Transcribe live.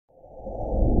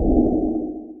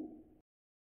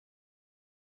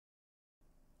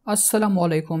Assalamu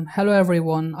alaikum. Hello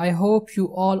everyone. I hope you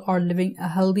all are living a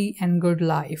healthy and good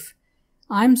life.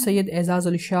 I'm Syed Aizaz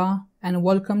Ali Shah and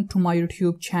welcome to my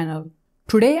YouTube channel.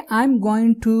 Today I'm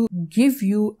going to give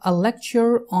you a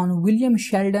lecture on William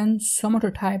Sheldon's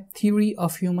somatotype theory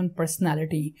of human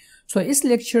personality. So इस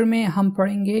lecture में हम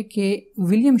पढ़ेंगे कि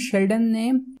William Sheldon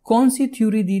ने कौन सी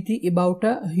theory दी थी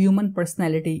about a human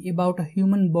personality, about a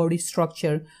human body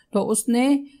structure. तो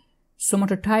उसने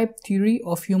सोमेटोटाइप थ्योरी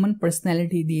ऑफ ह्यूमन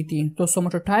पर्सनैलिटी दी थी। तो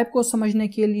सोमेटोटाइप को समझने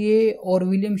के लिए और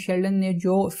विलियम शेल्डन ने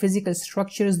जो फिजिकल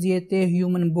स्ट्रक्चर्स दिए थे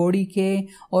ह्यूमन बॉडी के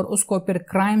और उसको फिर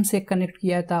क्राइम से कनेक्ट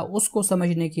किया था, उसको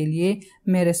समझने के लिए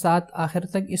मेरे साथ आखिर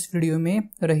तक इस वीडियो में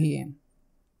रहिए।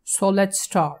 So let's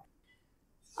start.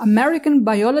 American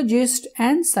biologist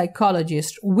and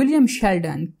psychologist William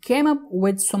Sheldon came up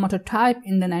with somatotype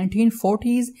in the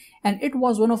 1940s, and it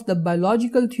was one of the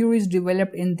biological theories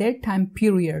developed in that time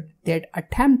period that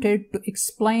attempted to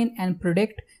explain and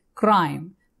predict crime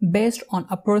based on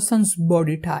a person's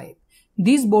body type.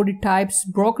 These body types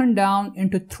broken down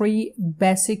into three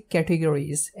basic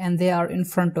categories, and they are in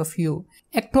front of you: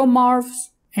 ectomorphs,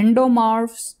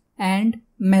 endomorphs, and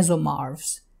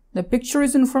mesomorphs. The picture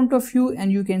is in front of you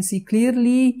and you can see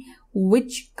clearly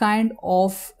which kind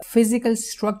of physical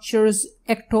structures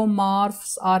ectomorphs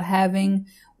are having,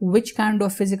 which kind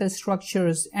of physical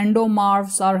structures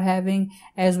endomorphs are having,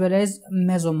 as well as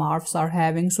mesomorphs are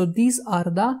having. So these are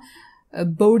the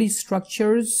body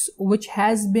structures which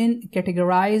has been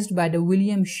categorized by the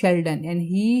William Sheldon, and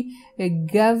he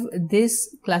gave this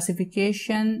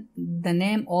classification the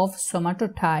name of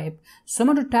somatotype.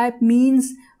 Somatotype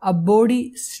means a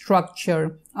body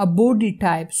structure, a body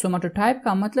type. somatotype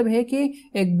का मतलब है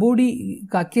कि एक body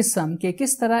का किस्म के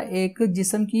किस तरह एक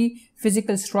जिस्म की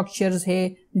फिजिकल स्ट्रक्चर्स है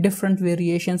डिफरेंट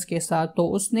वेरिएशंस के साथ, तो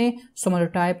उसने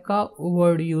somatotype का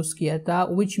वर्ड यूज किया था,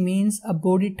 which means a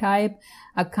body type,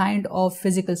 a kind of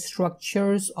physical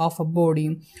structures of a body.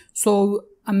 So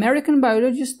American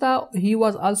biologist था, he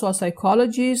was also a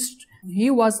psychologist. He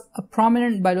was a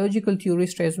prominent biological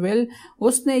theorist as well.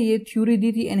 उसने ये theory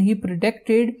दी थी and he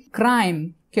predicted crime,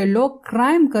 कि लोग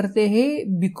crime करते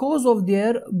हैं because of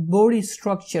their body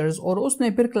structures, और उसने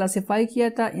फिर क्लासिफाई किया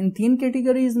था इन तीन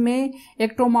कैटेगरीज में,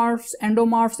 एक्टोमॉर्फ्स,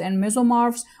 एंडोमॉर्फ्स एंड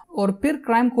मेसोमॉर्फ्स, और फिर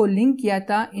क्राइम को लिंक किया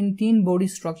था इन तीन बॉडी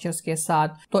स्ट्रक्चर्स के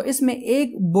साथ। तो इसमें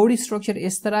एक बॉडी स्ट्रक्चर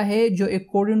इस तरह है जो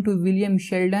according to William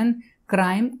Sheldon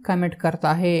crime commit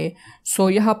करता है। सो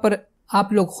यहाँ पर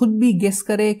आप लोग खुद भी गेस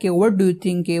करें कि व्हाट डू यू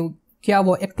थिंक, क्या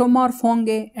वो एक्टोमॉर्फ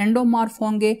होंगे, एंडोमॉर्फ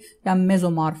होंगे या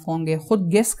मेसोमॉर्फ होंगे? खुद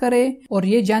गेस करें और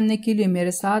ये जानने के लिए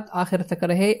मेरे साथ आखिर तक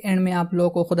रहे। एंड में आप लोगों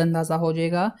को खुद अंदाजा हो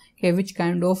जाएगा कि which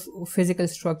kind of physical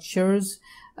structures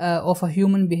of a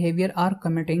human behaviour are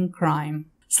committing crime.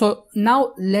 So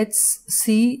now let's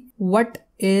see what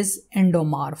is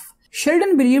endomorph.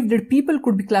 Sheldon believed that people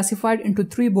could be classified into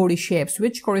three body shapes,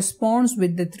 which corresponds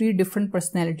with the three different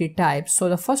personality types. So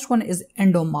the first one is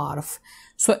endomorph.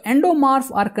 So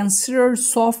endomorph are considered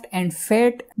soft and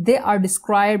fat. They are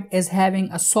described as having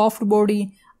a soft body,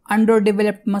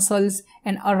 underdeveloped muscles,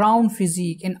 and a round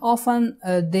physique, and often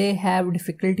they have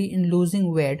difficulty in losing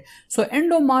weight. So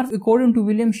endomorph according to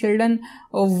William Sheldon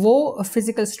वो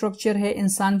physical structure है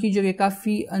इंसान की जो कि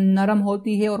काफी नरम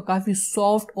होती है और काफी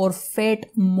सॉफ्ट और फैट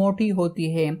मोटी होती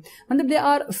है, मतलब दे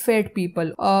आर फैट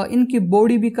पीपल। इनकी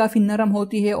बॉडी भी काफी नरम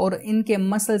होती है और इनके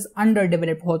मसल्स अंडर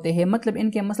डेवलप्ड होते हैं, मतलब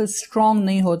इनके मसल्स स्ट्रॉन्ग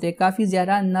नहीं होते, काफी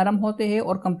ज्यादा नरम होते हैं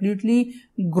और कंप्लीटली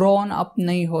ग्रोन अप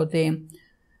नहीं होते।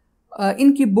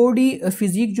 इनकी बॉडी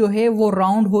फिजिक जो है वो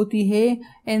राउंड होती है,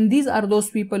 and these are those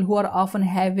people who are often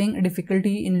having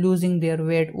difficulty in losing their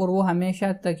wait, और वो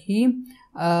हमेशा तक ही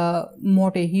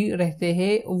मोटे ही रहते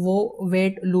हैं, वो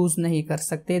वेट लूज नहीं कर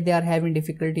सकते, they are having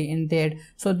difficulty in that,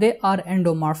 so they are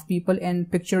endomorph people and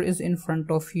picture is in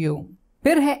front of you.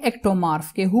 फिर है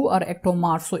एक्टोमॉर्फ के who are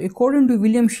ectomorph. So according to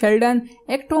William Sheldon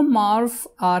ectomorph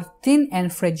are thin and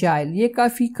fragile. ये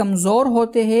काफी कमजोर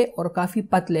होते हैं और काफी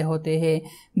पतले होते हैं.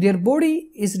 Their body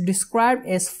is described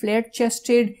as flat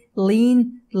chested, lean,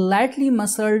 lightly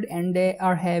muscled and they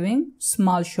are having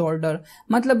small shoulder.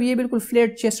 मतलब ये बिल्कुल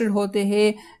फ्लैट चेस्टेड होते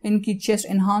हैं, इनकी चेस्ट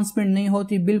एनहांसमेंट नहीं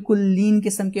होती, बिल्कुल लीन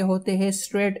किस्म के होते हैं,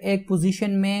 स्ट्रेट एक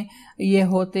पोजीशन में ये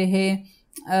होते हैं.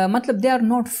 मतलब दे आर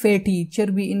नॉट फैटी,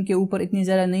 चर्बी इनके ऊपर इतनी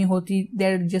ज़्यादा नहीं होती, they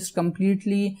are just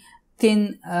completely thin,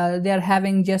 they are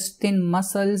having just thin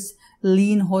muscles.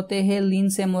 लीन होते हैं, लीन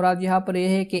से मुराद यहाँ पर यह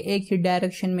है कि एक ही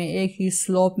डायरेक्शन में, एक ही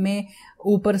स्लोप में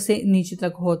ऊपर से नीचे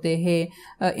तक होते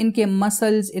हैं. इनके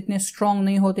मसल्स इतने स्ट्रॉन्ग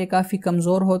नहीं होते, काफ़ी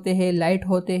कमज़ोर होते हैं, लाइट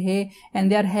होते हैं, and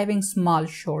they are having small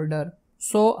shoulder.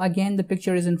 So again the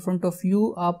picture is in front of you.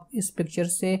 आप इस पिक्चर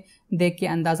से देख के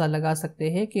अंदाज़ा लगा सकते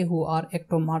हैं कि who are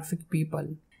ectomorphic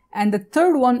people. And the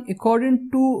third one, according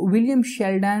to William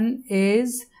Sheldon,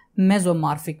 is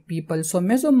Mesomorphic people. So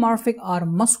Mesomorphic are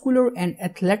muscular and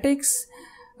athletics.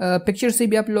 Picture से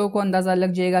भी आप लोगों को अंदाजा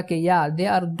लग जाएगा कि या they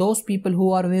are those people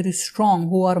who are very strong,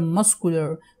 who are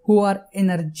muscular, who are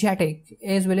energetic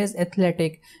as well as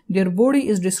athletic. Their body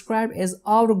is described as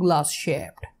hourglass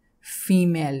shaped.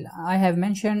 Female, I have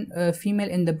mentioned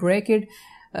female in the bracket.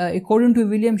 According to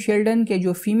William Sheldon के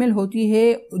जो female होती है,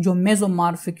 जो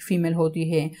mesomorphic female होती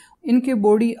है, इनकी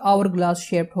body our glass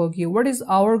shaped होगी. What is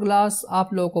our glass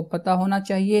आप लोगों को पता होना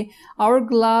चाहिए. आवर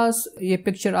ग्लास, ये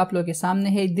पिक्चर आप लोगों के सामने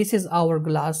है, दिस इज आवर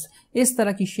ग्लास. इस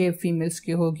तरह की शेप फीमेल्स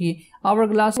की होगी. Our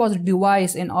glass was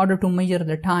device in order to measure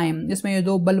the time. इसमें ये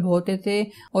दो बल्ब होते थे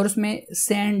और उसमें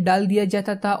सैंड डाल दिया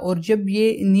जाता था और जब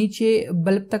ये नीचे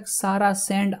बल्ब तक सारा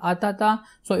सैंड आता था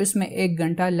सो इसमें 1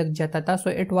 घंटा लग जाता था. So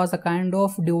it was a kind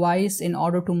of device in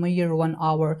order to major 1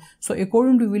 our. So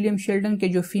according to William Sheldon के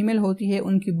जो फीमेल होती है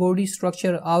उनकी बॉडी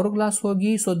स्ट्रक्चर आवर ग्लास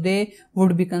होगी. सो they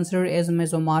would be considered as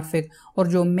mesomorphic. और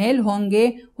जो मेल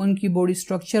होंगे उनकी बॉडी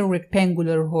स्ट्रक्चर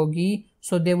रेक्टेंगुलर होगी.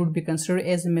 So they would be considered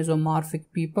as mesomorphic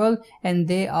people, and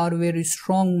they are very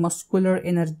strong, muscular,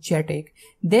 energetic.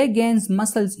 They gains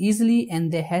muscles easily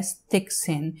and they has thick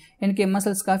skin. इनके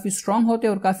muscles काफी strong होते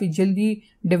हैं और काफी जल्दी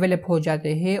develop हो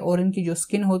जाते हैं और इनकी जो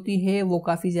skin होती है वो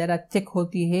काफी ज़्यादा thick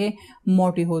होती है,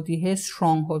 मोटी होती है,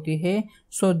 strong होती है.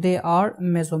 So they are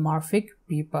mesomorphic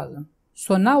people.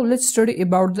 So now let's study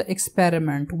about the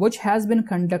experiment which has been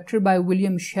conducted by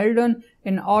William Sheldon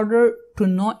in order to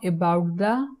know about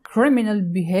the criminal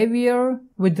behavior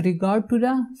with regard to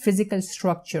the physical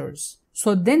structures.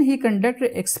 So then he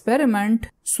conducted an experiment.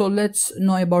 So let's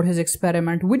know about his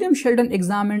experiment. William Sheldon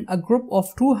examined a group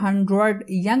of 200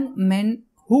 young men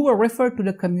who were referred to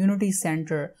the community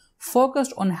center,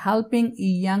 focused on helping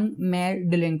young male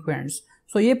delinquents.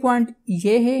 So ये point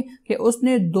ये है कि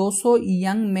उसने 200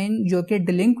 young man जो कि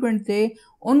delinquent थे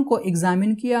उनको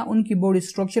examine किया, उनकी बॉडी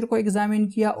स्ट्रक्चर को एग्जामिन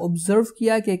किया, ऑब्जर्व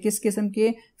किया कि किस किस्म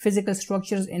के फिजिकल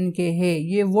स्ट्रक्चर्स इनके हैं.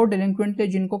 ये वो डिलिंक्वेंट थे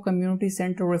जिनको कम्युनिटी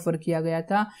सेंटर रेफर किया गया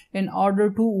था in order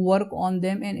to work on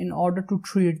them and in order to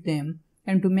treat them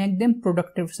and to make them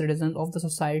productive citizen of the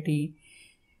society.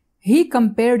 He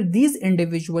compared these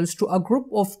individuals to a group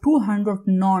of 200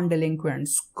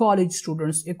 non-delinquents, college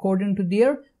students, according to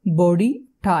their body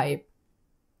type.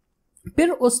 फिर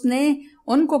उसने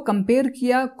उनको compare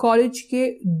किया college के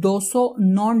 200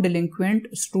 non-delinquent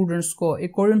students को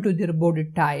according to their body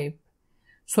type.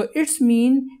 So it's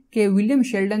mean कि William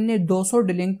Sheldon ने 200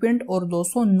 delinquent और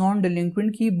 200 non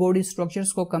delinquent की बॉडी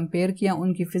स्ट्रक्चर्स को कंपेयर किया,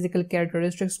 उनकी फिजिकल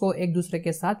कैरेक्टरिस्टिक्स को एक दूसरे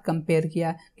के साथ कंपेयर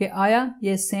किया कि आया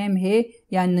ये सेम है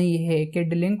या नहीं है, कि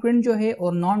डिलिंक्वेंट जो है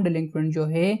और नॉन डिलिंक्वेंट जो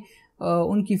है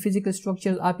उनकी फिजिकल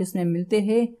स्ट्रक्चर्स आपस में मिलते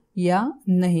हैं या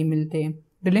नहीं मिलते.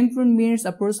 Delinquent means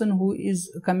a person who is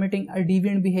committing a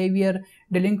deviant behavior.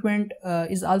 Delinquent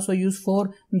is also used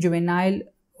for juvenile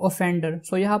offender.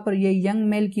 So यहाँ पर ये young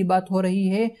male की बात हो रही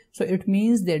है. So it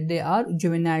means that they are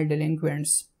juvenile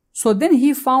delinquents. So then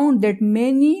he found that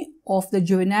many of the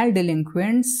juvenile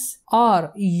delinquents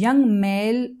or young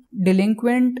male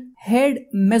delinquent had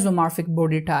mesomorphic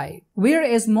body type,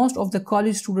 whereas most of the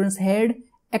college students had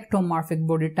ectomorphic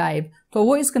body type. तो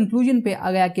वो इस conclusion पे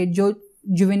आ गया कि जो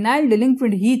juvenile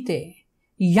delinquent ही थे,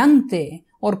 young थे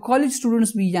और कॉलेज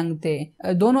स्टूडेंट्स भी यंग थे,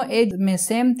 दोनों एज में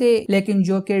सेम थे, लेकिन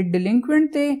जो कि डिलिंक्वेंट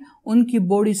थे उनकी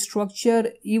body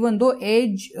structure even though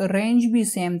as range भी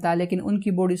सेम था लेकिन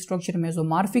उनकी बॉडी स्ट्रक्चर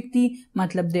मेसोमॉर्फिक थी.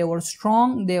 मतलब दे वर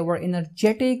strong, they were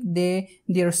energetic,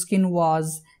 their skin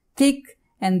was thick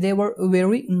and they were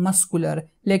very muscular.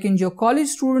 लेकिन जो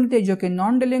कॉलेज स्टूडेंट थे, जो कि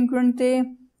नॉन डिलिंक्वेंट थे,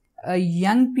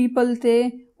 यंग पीपल थे,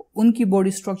 उनकी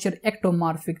बॉडी स्ट्रक्चर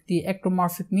एक्टोमॉर्फिक थी.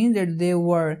 Ectomorphic means that they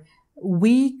were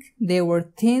weak, they were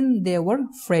thin, they were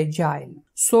fragile.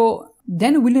 So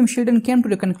then William Sheldon came to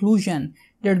the conclusion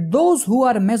that those who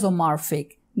are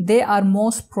mesomorphic, they are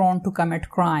most prone to commit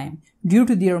crime due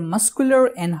to their muscular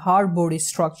and hard body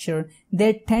structure.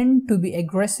 They tend to be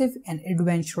aggressive and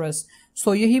adventurous.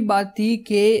 So यही बात थी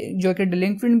कि जो कि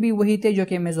delinquent भी वही थे जो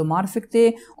कि मेसोमॉर्फिक थे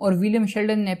और विलियम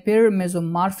शेल्डन ने फिर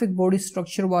मेसोमॉर्फिक बॉडी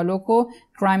स्ट्रक्चर वालों को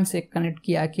क्राइम से कनेक्ट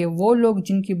किया कि वो लोग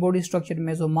जिनकी बॉडी स्ट्रक्चर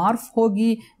मेसोमॉर्फ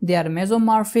होगी, they are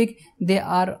mesomorphic, they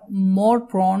are more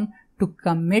prone to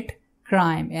commit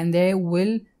crime and they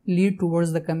will lead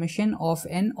towards the commission of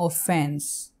an offense.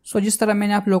 So जिस तरह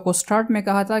मैंने आप लोगों को स्टार्ट में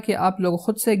कहा था कि आप लोग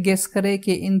खुद से गेस करें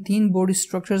कि इन 3 बॉडी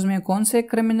स्ट्रक्चर्स में कौन से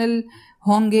क्रिमिनल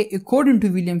होंगे अकॉर्डिंग टू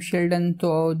विलियम शेल्डन.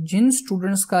 तो जिन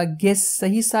स्टूडेंट्स का गेस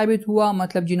सही साबित हुआ,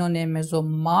 मतलब जिन्होंने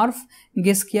मेसोमॉर्फ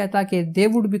गेस किया था कि they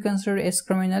would be considered as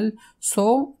criminal,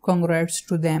 so congrats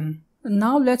to them.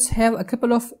 Now let's have a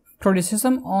couple of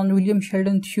criticism on William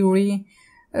Sheldon theory.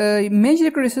 Major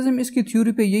criticism इसकी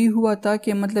थ्योरी पे यही हुआ था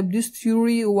कि मतलब this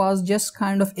theory was just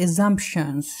kind of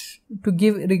assumptions to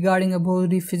give regarding about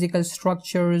the physical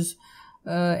structures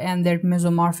and that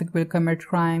mesomorphic will commit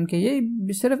crime, कि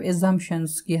ये सिर्फ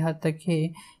एजम्पशंस की हद तक है।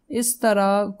 इस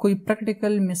तरह कोई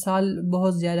प्रैक्टिकल मिसाल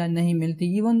बहुत ज़्यादा नहीं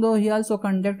मिलती। Even though he also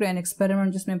conduct an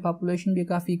experiment जिसमें पॉपुलेशन भी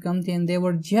काफ़ी कम थी, and they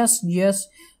were just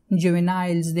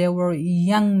juveniles, they were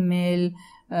young male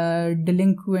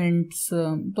delinquents,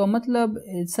 तो मतलब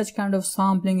such kind of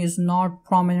sampling is not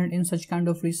prominent in such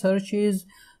kind of researches।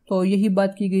 तो यही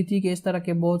बात की गई थी कि इस तरह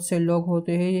के बहुत से लोग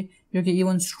होते हैं जो कि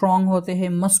इवन स्ट्रॉन्ग होते हैं,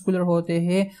 मस्कुलर होते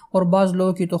हैं, और बाज़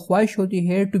लोगों की तो ख्वाहिश होती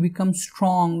है टू बिकम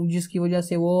स्ट्रॉन्ग, जिसकी वजह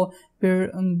से वो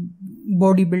फिर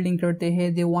बॉडी बिल्डिंग करते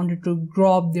हैं। They wanted to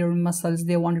grow up there muscles,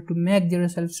 they wanted to make their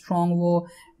self strong. वो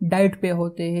डाइट पे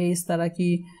होते हैं, इस तरह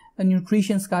की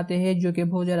न्यूट्रिशंस खाते हैं जो कि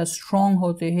बहुत ज़्यादा स्ट्रॉन्ग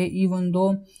होते हैं। Even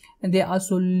though they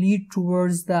also lead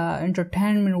towards the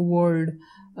entertainment world,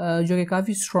 जो कि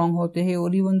काफ़ी स्ट्रॉन्ग होते हैं।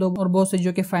 और इवन दो और बहुत से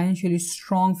जो कि फाइनेंशियली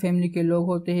स्ट्रॉन्ग फैमिली के लोग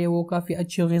होते हैं, वो काफ़ी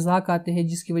अच्छी ग़िज़ा खाते हैं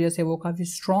जिसकी वजह से वो काफ़ी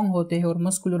स्ट्रॉन्ग होते हैं और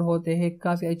मस्कुलर होते हैं,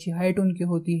 काफ़ी अच्छी हाइट उनकी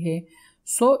होती है।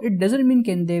 So it doesn't mean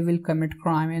that they will commit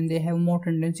crime and they have more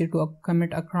tendency to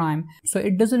commit a crime. So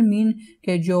it doesn't mean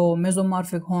कि जो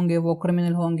mesomorphic होंगे वो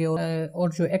criminal होंगे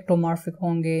और जो ectomorphic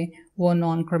होंगे वो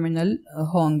non-criminal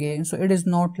होंगे। So it is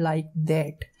not like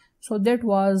that. So that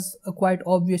was a quite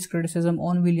obvious criticism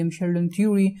on William Sheldon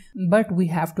theory, but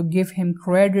we have to give him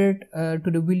credit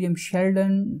to the William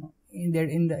Sheldon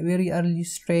in the very early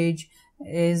stage.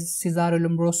 As Cesare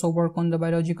Lombroso worked on the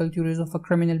biological theories of a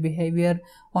criminal behavior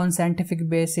on scientific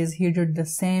basis, he did the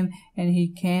same, and he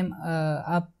came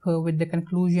up with the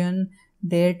conclusion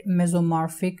that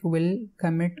mesomorphic will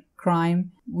commit crime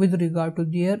with regard to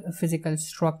their physical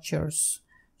structures.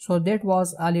 So that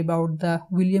was all about the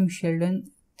William Sheldon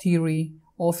theory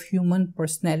of human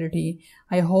personality.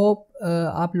 I hope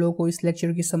आप लोगों को इस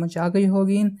lecture की समझ आ गई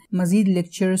होगी। मज़ीद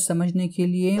lecture समझने के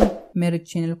लिए मेरे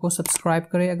चैनल को सब्सक्राइब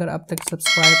करें अगर अब तक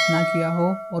सब्सक्राइब ना किया हो,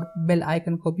 और बेल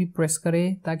आइकन को भी प्रेस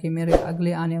करें ताकि मेरे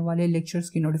अगले आने वाले लेक्चर्स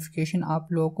की नोटिफिकेशन आप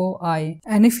लोगों को आए।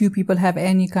 And if you people have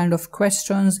any kind of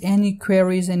questions, any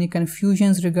queries, any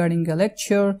confusions regarding the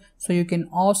lecture, so you can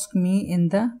ask me in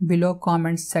the below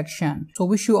comment section. So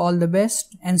wish you all the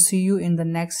best and see you in the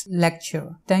next lecture.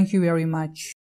 Thank you very much.